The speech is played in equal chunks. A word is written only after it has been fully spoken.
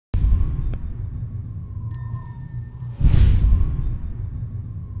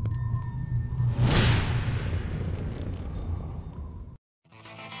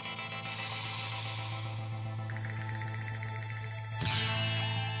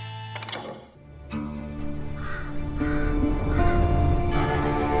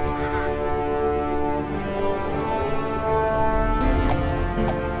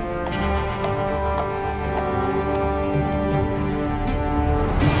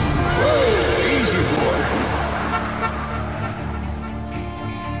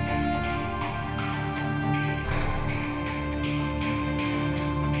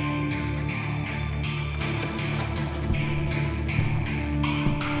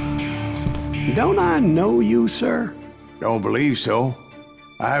Don't I know you, sir? Don't believe so.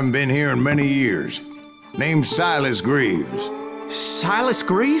 I haven't been here in many years. Name's Silas Greaves. Silas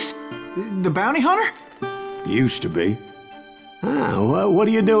Greaves? The bounty hunter? Used to be. Ah, what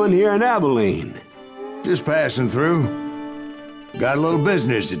are you doing here in Abilene? Just passing through. Got a little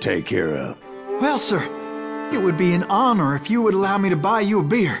business to take care of. Well, sir, it would be an honor if you would allow me to buy you a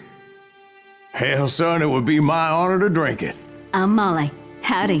beer. Hell, son, it would be my honor to drink it. I'm Molly.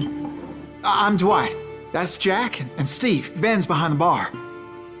 Howdy. I'm Dwight. That's Jack and Steve. Ben's behind the bar.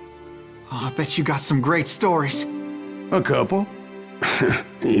 Oh, I bet you got some great stories. A couple.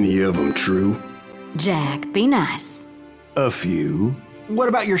 Any of them true? Jack, be nice. A few. What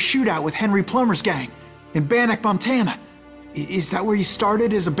about your shootout with Henry Plummer's gang in Bannock, Montana? Is that where you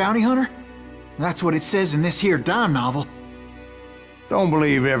started as a bounty hunter? That's what it says in this here dime novel. Don't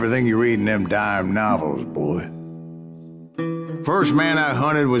believe everything you read in them dime novels, boy. First man I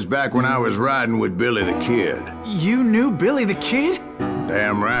hunted was back when I was riding with Billy the Kid. You knew Billy the Kid?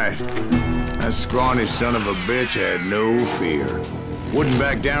 Damn right. That scrawny son of a bitch had no fear. Wouldn't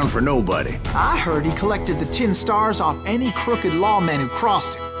back down for nobody. I heard he collected the 10 stars off any crooked lawman who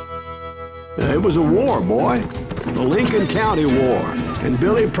crossed him. It was a war, boy. The Lincoln County War. And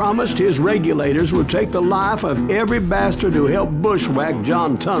Billy promised his regulators would take the life of every bastard who helped bushwhack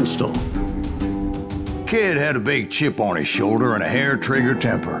John Tunstall. Kid had a big chip on his shoulder and a hair-trigger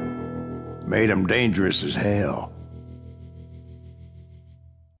temper. Made him dangerous as hell.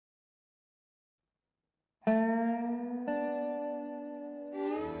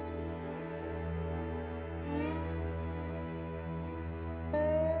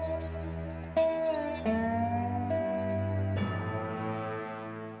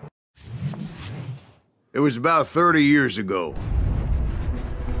 It was about 30 years ago.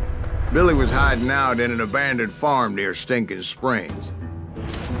 Billy was hiding out in an abandoned farm near Stinking Springs.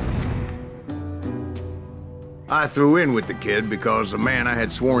 I threw in with the kid because the man I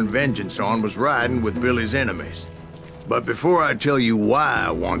had sworn vengeance on was riding with Billy's enemies. But before I tell you why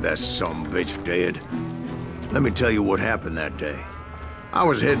I want that sumbitch dead, let me tell you what happened that day. I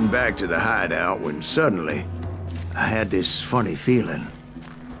was heading back to the hideout when suddenly I had this funny feeling.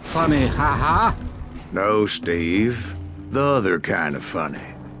 Funny, ha-ha? No, Steve. The other kind of funny.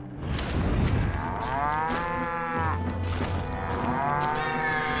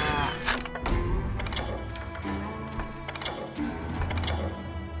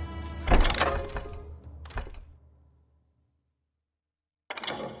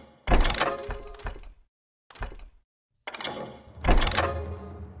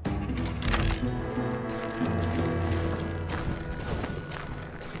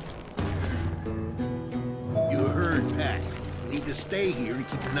 Stay here and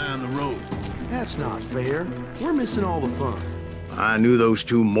keep an eye on the road. That's not fair. We're missing all the fun. I knew those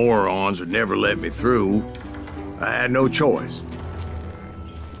two morons would never let me through. I had no choice.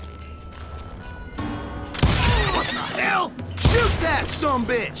 What the hell? Shoot that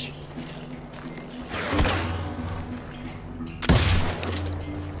sumbitch!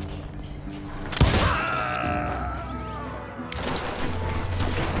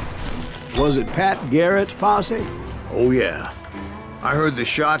 Was it Pat Garrett's posse? Oh, yeah. I heard the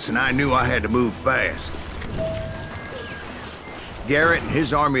shots and I knew I had to move fast. Garrett and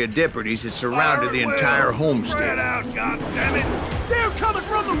his army of deputies had surrounded the entire homestead. Out, goddammit! They're coming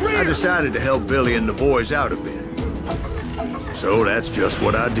from the rear! I decided to help Billy and the boys out a bit. So that's just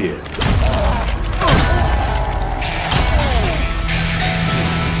what I did.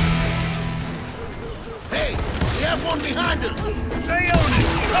 Hey, we have one behind us! Stay on it!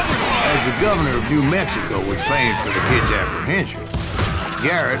 As the governor of New Mexico was paying for the kid's apprehension,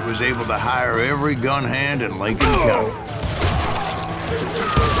 Garrett was able to hire every gun hand in Lincoln County.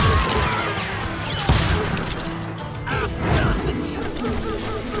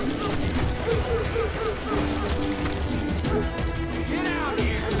 Get out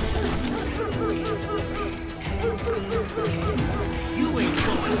here! You ain't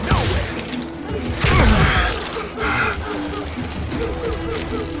going nowhere!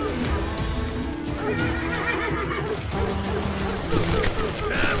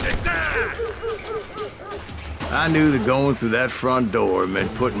 I knew that going through that front door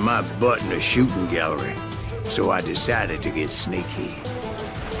meant putting my butt in a shooting gallery, so I decided to get sneaky.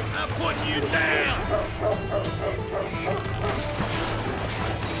 I'm putting you down!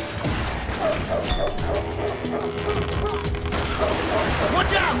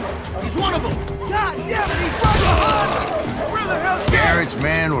 Watch out! He's one of them! God damn it, he's right behind us! Where the hell's Garrett's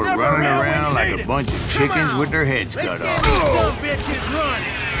men were running around like a bunch of chickens with their heads cut Let's off. see these son bitches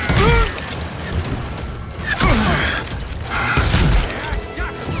running!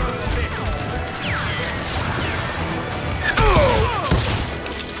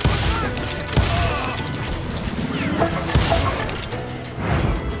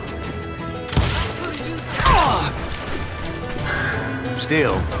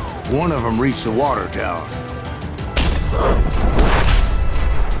 still, one of them reached the water tower.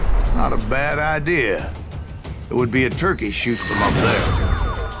 Not a bad idea. It would be a turkey shoot from up there.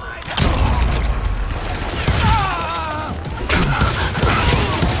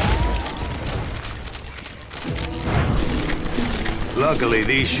 Luckily,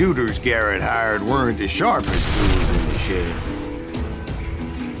 these shooters Garrett hired weren't as sharp as tools in the shed.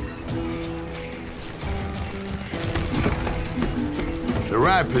 The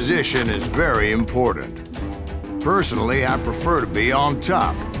right position is very important. Personally, I prefer to be on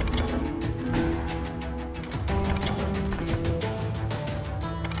top.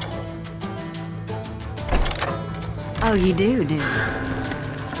 Oh, you do, do you?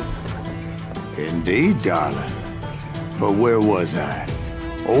 Indeed, darling. But where was I?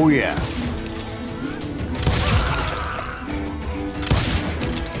 Oh, yeah.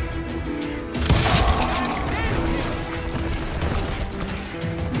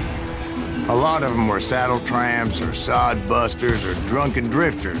 A lot of them were saddle tramps or sod busters or drunken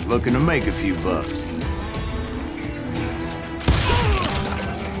drifters looking to make a few bucks.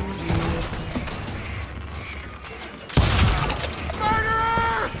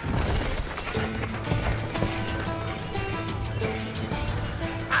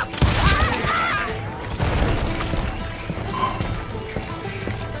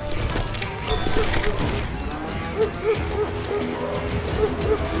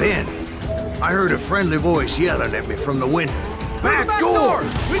 Then, I heard a friendly voice yelling at me from the window. Back door!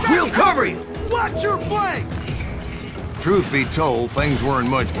 We'll cover you! Watch your flank! Truth be told, things weren't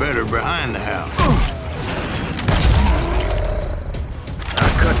much better behind the house. I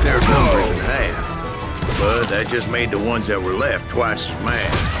cut their numbers in half, but that just made the ones that were left twice as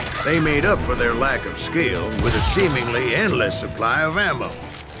mad. They made up for their lack of skill with a seemingly endless supply of ammo.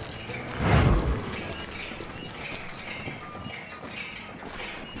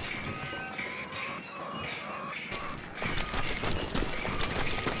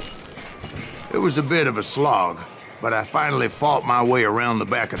 It was a bit of a slog, but I finally fought my way around the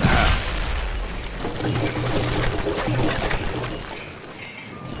back of the house.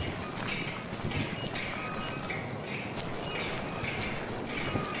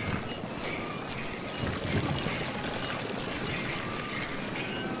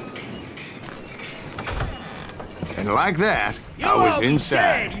 And like that, I was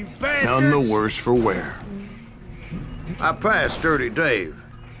inside, none the worse for wear. I passed Dirty Dave.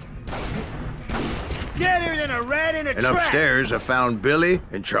 Deader than a rat in a And trap! upstairs, I found Billy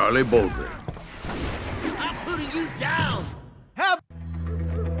and Charlie Bowdry. I'm putting you down! How...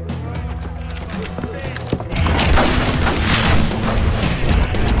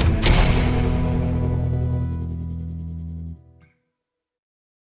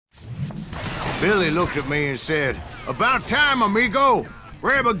 Billy looked at me and said, "About time, amigo!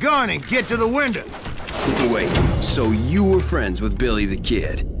 Grab a gun and get to the window." Wait, so you were friends with Billy the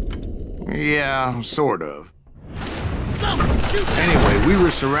Kid? Yeah, sort of. Anyway, we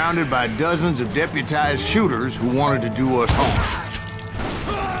were surrounded by dozens of deputized shooters who wanted to do us harm.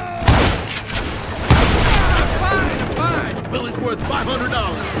 Fine! Billy's worth $500.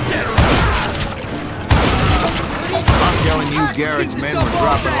 Dead or I'm telling you, Garrett's men were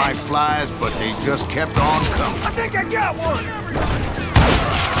dropping like flies, but they just kept on coming. I think I got one!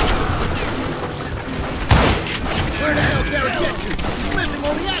 where the hell Garrett get you? He's missing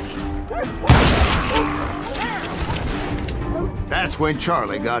all the action. That's when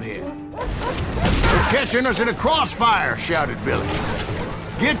Charlie got hit. "They're catching us in a crossfire," shouted Billy.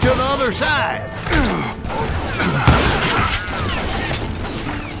 "Get to the other side."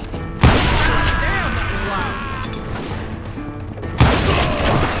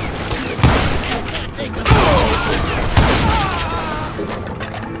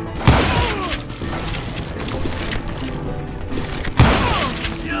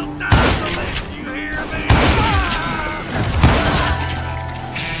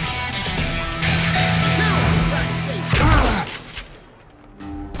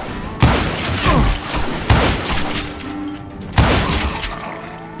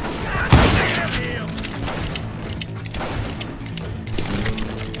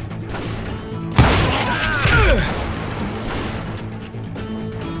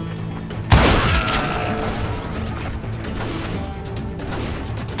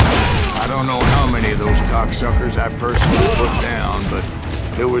 I don't know how many of those cocksuckers I personally put down, but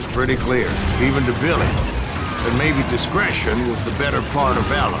it was pretty clear, even to Billy, that maybe discretion was the better part of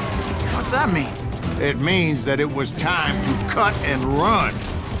valor. What's that mean? It means that it was time to cut and run.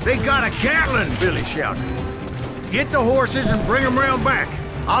 "They got a Gatling," Billy shouted. "Get the horses and bring them round back.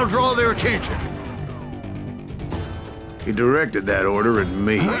 I'll draw their attention." He directed that order at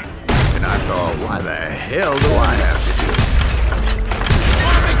me, and I thought, why the hell do I have to do it?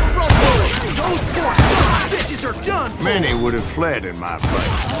 Those poor son of bitches are done for. Many would have fled in my place.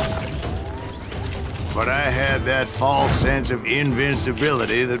 But I had that false sense of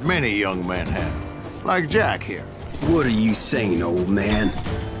invincibility that many young men have. Like Jack here. What are you saying, old man?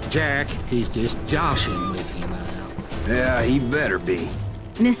 Jack, he's just joshing with you now. Yeah, he better be.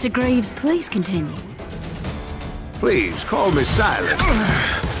 Mr. Greaves, please continue. Please, call me Silas.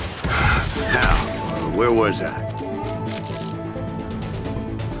 Now, where was I?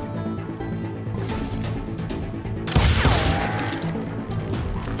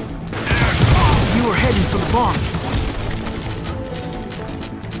 You were heading for the barn.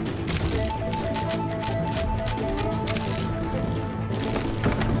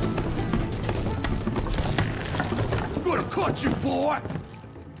 I'm gonna cut you, boy!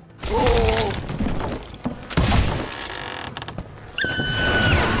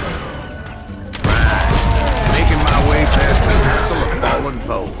 Making my way past the hassle of fallen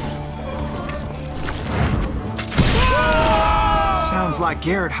foes. Sounds like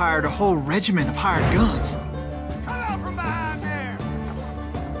Garrett hired a whole regiment of hired guns. Come out from behind there!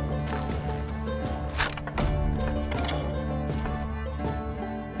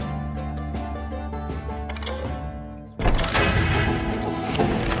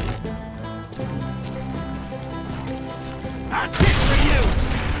 That's it for you!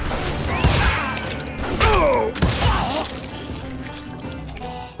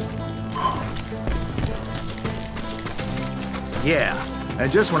 Yeah,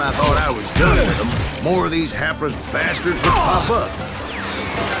 and just when I thought I was done with them, more of these hapless bastards would pop up.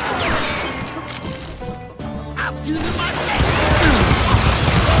 I'll do you myself.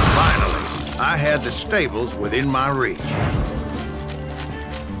 Finally, I had the stables within my reach.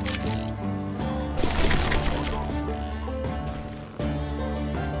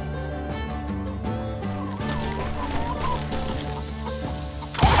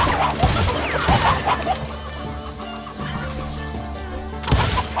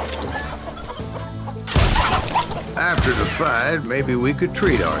 After the fight, maybe we could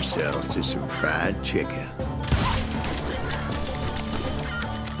treat ourselves to some fried chicken.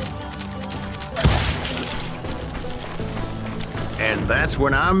 And that's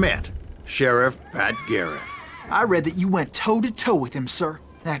when I met Sheriff Pat Garrett. I read that you went toe-to-toe with him, sir.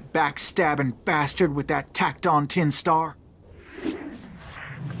 That backstabbing bastard with that tacked-on tin star.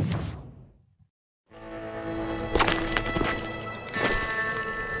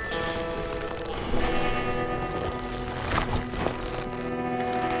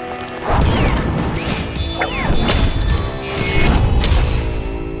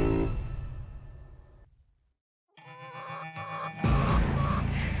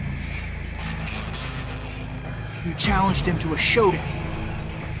 You challenged him to a showdown.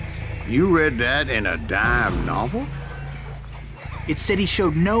 You read that in a dime novel? It said he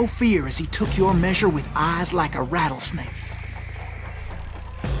showed no fear as he took your measure with eyes like a rattlesnake.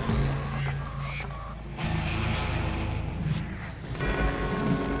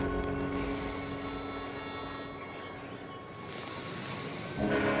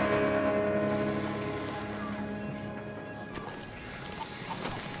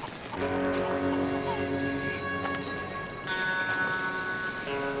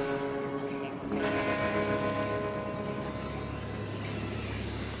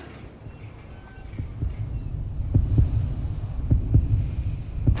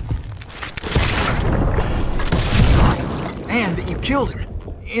 And that you killed him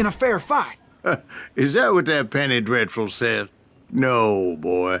in a fair fight. Is that what that penny dreadful said? No,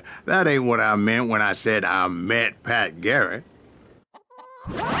 boy. That ain't what I meant when I said I met Pat Garrett.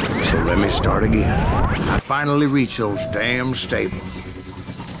 So let me start again. I finally reached those damn stables.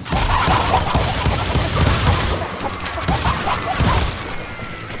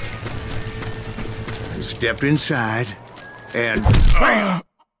 I stepped inside, and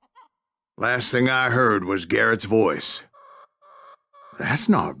last thing I heard was Garrett's voice. That's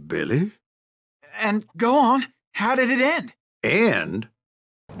not Billy. And go on, how did it end? And,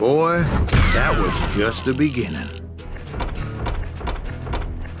 boy, that was just the beginning.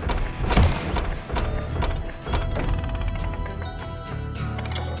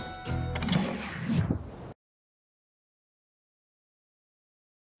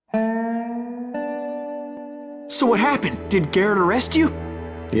 So what happened? Did Garrett arrest you?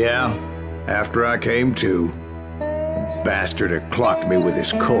 Yeah, after I came to, the bastard had clocked me with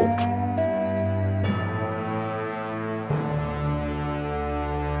his Colt.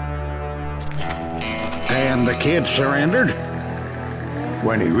 And the kid surrendered?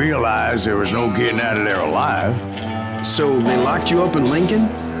 When he realized there was no getting out of there alive. So they locked you up in Lincoln?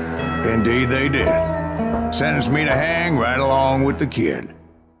 Indeed they did. Sentenced me to hang right along with the kid.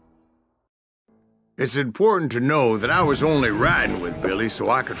 It's important to know that I was only riding with Billy so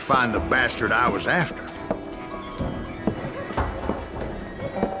I could find the bastard I was after.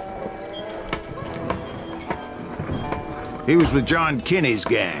 He was with John Kinney's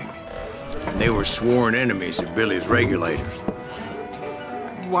gang, and they were sworn enemies of Billy's regulators.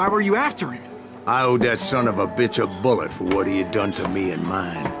 Why were you after him? I owed that son of a bitch a bullet for what he had done to me and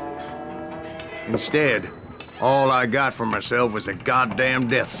mine. Instead, all I got for myself was a goddamn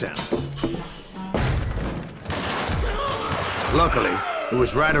death sentence. Luckily, it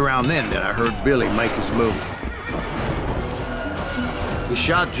was right around then that I heard Billy make his move. He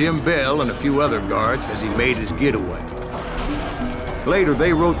shot Jim Bell and a few other guards as he made his getaway. Later,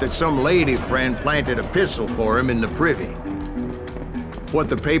 they wrote that some lady friend planted a pistol for him in the privy. What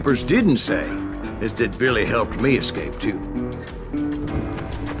the papers didn't say is that Billy helped me escape, too.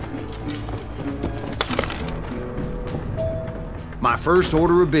 My first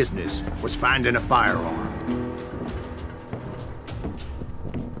order of business was finding a firearm.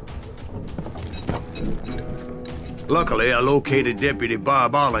 Luckily, I located Deputy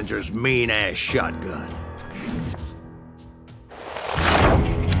Bob Ollinger's mean-ass shotgun.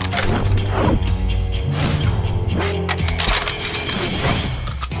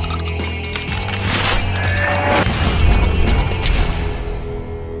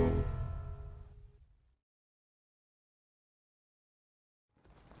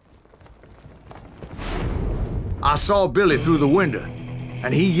 I saw Billy through the window,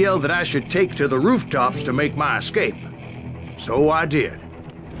 and he yelled that I should take to the rooftops to make my escape. So I did.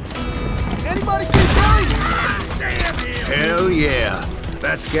 Anybody see Billy? Hell yeah.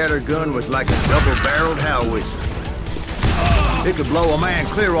 That scatter gun was like a double-barreled howitzer. It could blow a man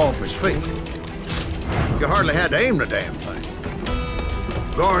clear off his feet. You hardly had to aim the damn thing.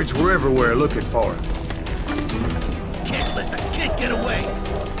 Guards were everywhere looking for him. Can't let the kid get away.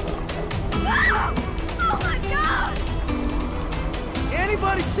 Oh my God!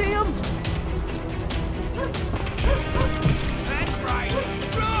 Anybody see him? That's right.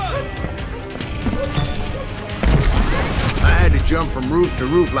 Run! I had to jump from roof to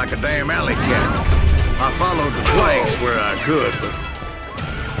roof like a damn alley cat. I followed the planks where I could, but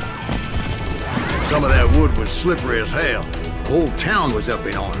some of that wood was slippery as hell. The whole town was up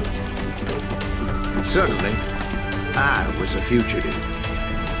in arms. And suddenly, I was a fugitive.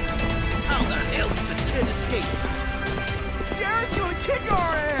 How the hell did the kid escape? Garrett's gonna kick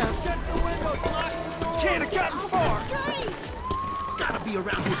our ass! Can't have gotten far! Gotta be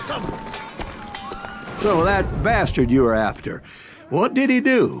around here somewhere. So that bastard you were after, what did he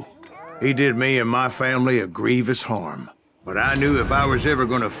do? He did me and my family a grievous harm. But I knew if I was ever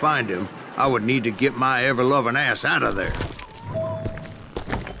gonna find him, I would need to get my ever-loving ass out of there.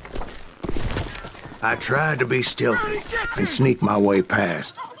 I tried to be stealthy and sneak my way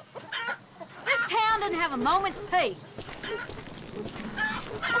past. This town doesn't have a moment's peace.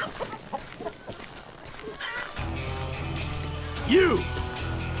 You!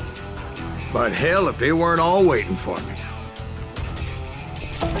 But hell if they weren't all waiting for me.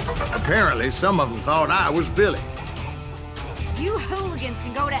 Apparently, some of them thought I was Billy. You hooligans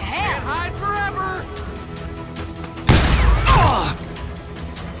can go to hell. Hide forever!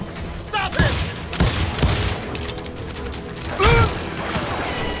 Stop him!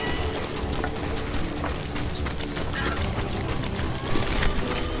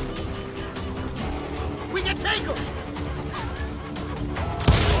 We can take him!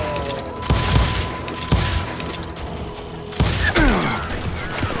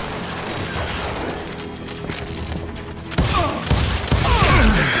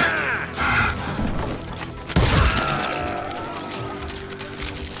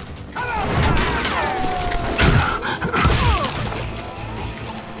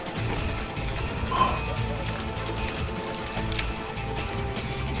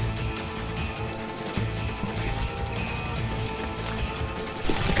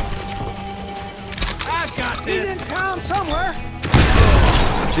 He's in town somewhere.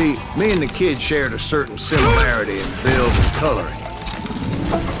 See, me and the kid shared a certain similarity in build and coloring.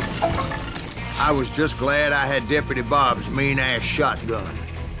 I was just glad I had Deputy Bob's mean-ass shotgun.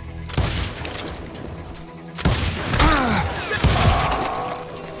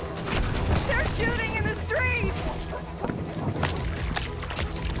 They're shooting in the street!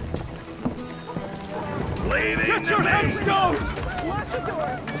 Get your headstone!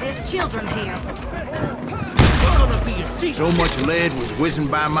 There's children here. We're gonna be a decent. So much lead was whizzing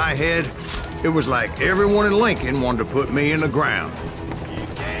by my head, it was like everyone in Lincoln wanted to put me in the ground.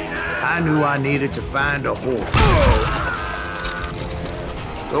 I knew I needed to find a horse.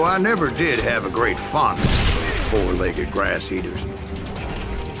 Though I never did have a great fondness for those four-legged grass eaters.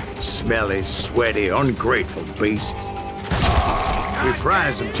 Smelly, sweaty, ungrateful beasts. We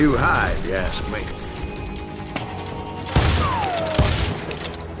prize them too high, if you ask me.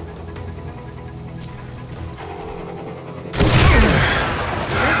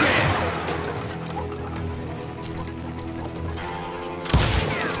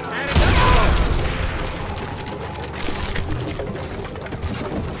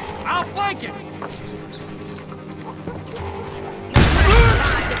 I'll flank it!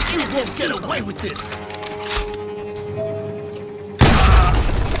 You won't get away with this!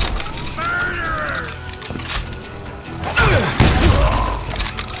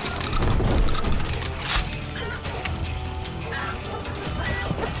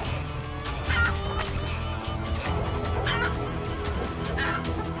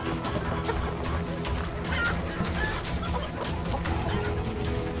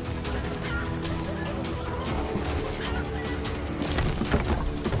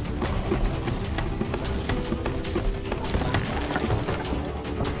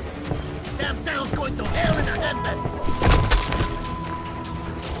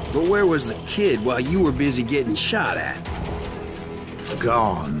 But where was the kid while you were busy getting shot at?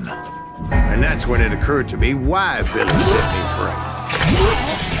 Gone. And that's when it occurred to me why Billy set me free.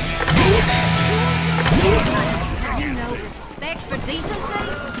 No respect for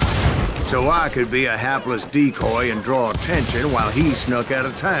decency? So I could be a hapless decoy and draw attention while he snuck out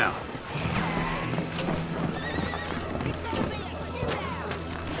of town.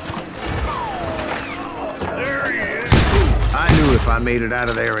 I knew if I made it out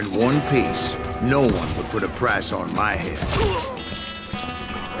of there in one piece, no one would put a price on my head.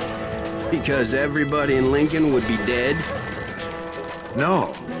 Because everybody in Lincoln would be dead?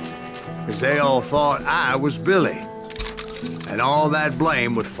 No, because they all thought I was Billy, and all that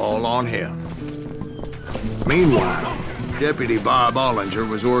blame would fall on him. Meanwhile, Deputy Bob Ollinger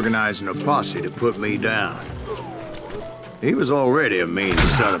was organizing a posse to put me down. He was already a mean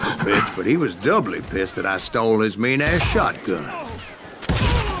son of a bitch, but he was doubly pissed that I stole his mean-ass shotgun.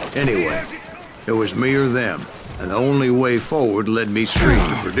 Anyway, it was me or them, and the only way forward led me straight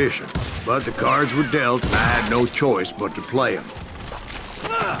to perdition. But the cards were dealt, and I had no choice but to play them.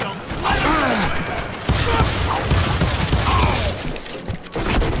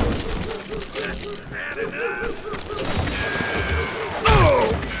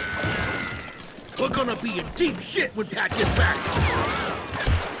 We're gonna be in deep shit when Pat gets back!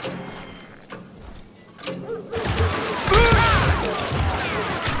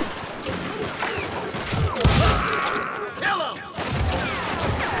 Kill him!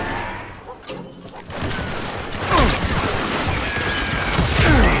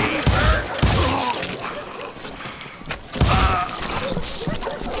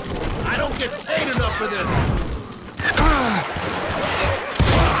 I don't get paid enough for this!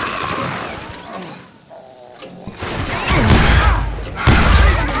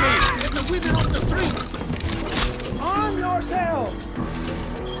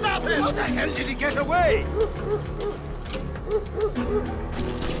 How the hell did he get away?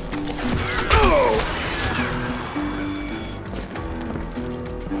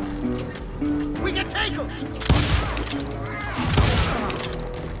 We can take him!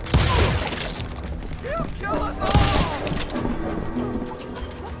 He'll kill us all!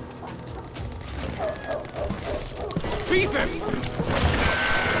 Beef him!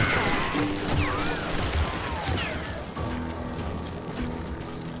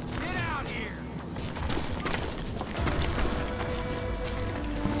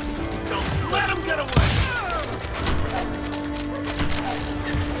 Let him get away!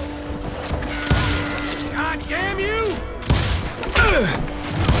 God damn you!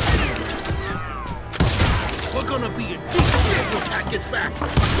 We're gonna be in deep shit when Pat gets back!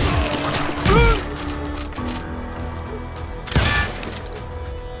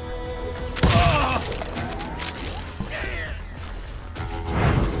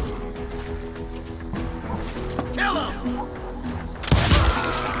 Kill him!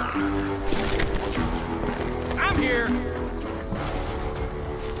 I'm here!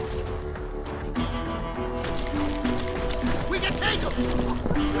 We can take him!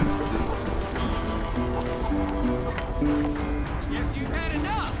 Guess you've had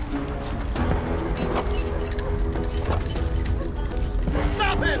enough!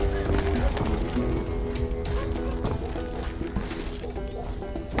 Stop him!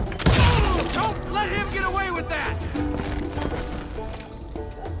 Don't let him get away with that!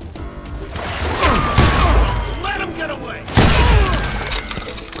 Let him get away!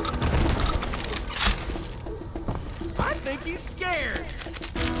 I think he's scared.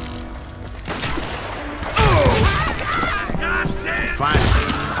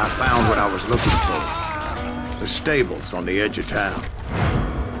 I found what I was looking for. The stables on the edge of town.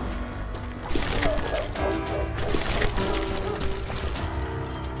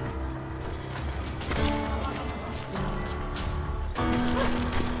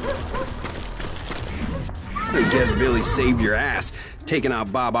 I guess Billy saved your ass, taking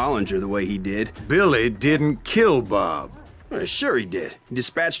out Bob Ollinger the way he did. Billy didn't kill Bob. Well, sure he did. He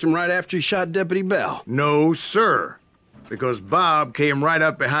dispatched him right after he shot Deputy Bell. No, sir. Because Bob came right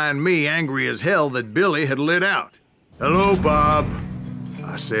up behind me, angry as hell that Billy had lit out. "Hello, Bob,"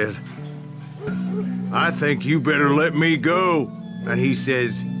 I said. "I think you better let me go." And he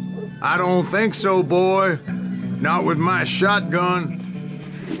says, "I don't think so, boy. Not with my shotgun."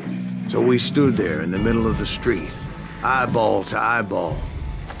 So we stood there in the middle of the street, eyeball to eyeball.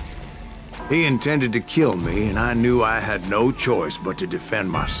 He intended to kill me, and I knew I had no choice but to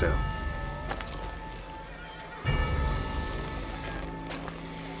defend myself.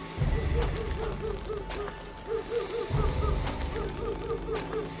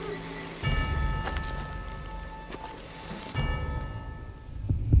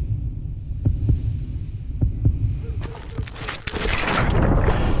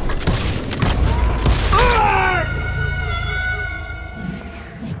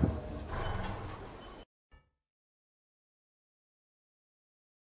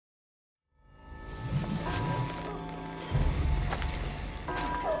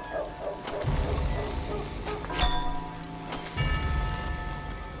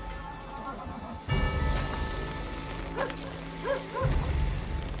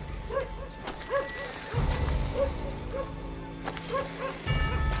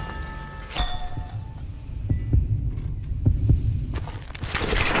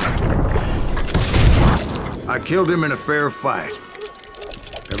 I killed him in a fair fight.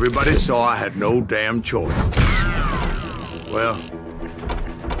 Everybody saw I had no damn choice. Well,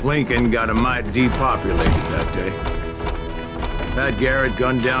 Lincoln got a mite depopulated that day. That Garrett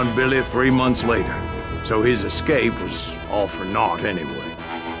gunned down Billy 3 months later, so his escape was all for naught anyway.